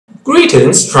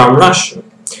Greetings from Russia.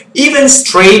 Even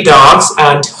stray dogs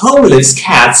and homeless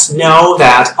cats know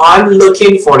that I'm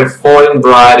looking for a foreign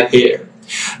bride here.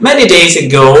 Many days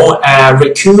ago, a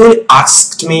raccoon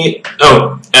asked me,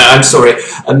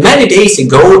 Many days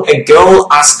ago, a girl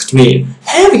asked me,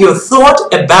 have you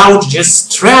thought about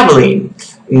just traveling?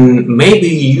 Maybe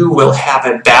you will have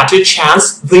a better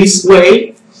chance this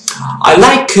way. I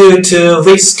liked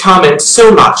this comment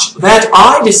so much that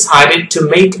I decided to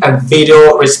make a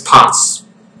video response.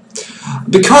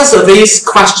 Because this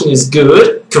question is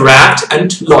good, correct,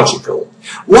 and logical.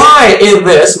 Why is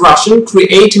this Russian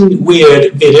creating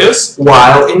weird videos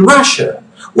while in Russia?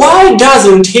 Why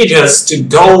doesn't he just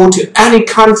go to any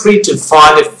country to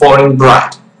find a foreign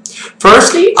bride?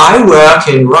 Firstly, I work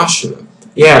in Russia.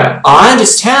 Yeah, I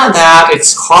understand that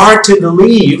it's hard to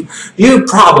believe. You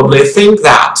probably think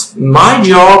that my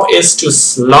job is to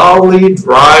slowly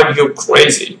drive you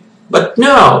crazy. But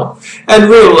no, in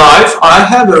real life I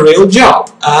have a real job,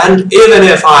 and even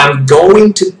if I'm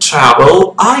going to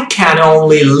travel, I can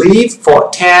only leave for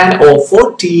 10 or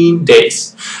 14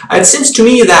 days. It seems to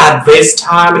me that this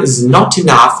time is not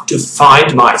enough to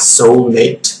find my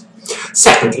soulmate.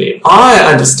 Secondly, I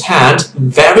understand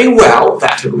very well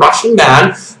that a Russian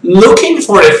man looking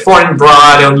for a foreign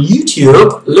bride on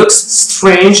YouTube looks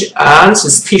strange and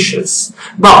suspicious.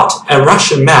 But a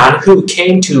Russian man who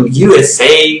came to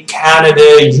USA,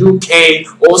 Canada, UK,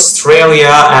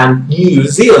 Australia and New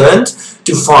Zealand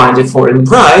to find a foreign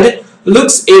bride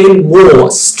looks even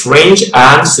more strange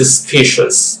and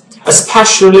suspicious.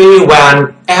 Especially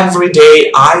when every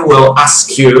day I will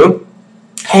ask you,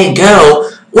 "Hey girl,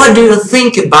 what do you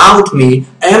think about me?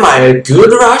 Am I a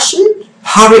good Russian?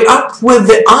 Hurry up with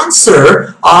the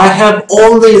answer. I have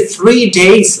only 3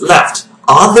 days left.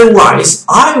 Otherwise,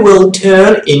 I will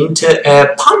turn into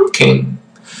a pumpkin."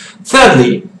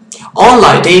 Thirdly,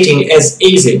 online dating is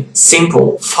easy,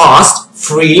 simple, fast,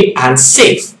 free, and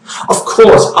safe. Of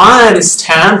course, I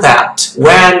understand that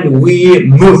when we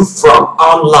move from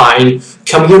online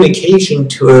communication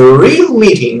to a real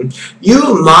meeting, you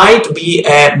might be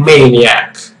a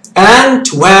maniac. And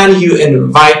when you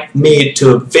invite me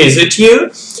to visit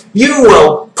you, you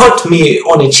will put me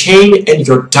on a chain in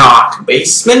your dark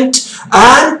basement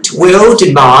and will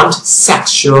demand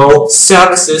sexual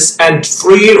services and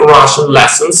free Russian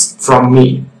lessons from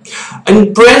me.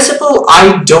 In principle,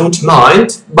 I don't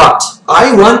mind, but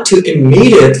I want to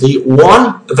immediately warn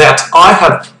that I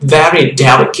have very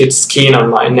delicate skin on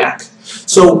my neck.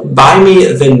 So buy me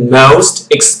the most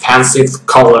expensive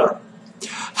color.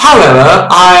 However,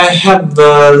 I have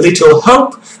little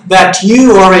hope that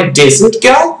you are a decent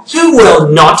girl who will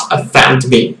not offend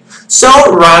me. So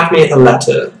write me a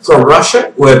letter from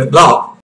Russia with love.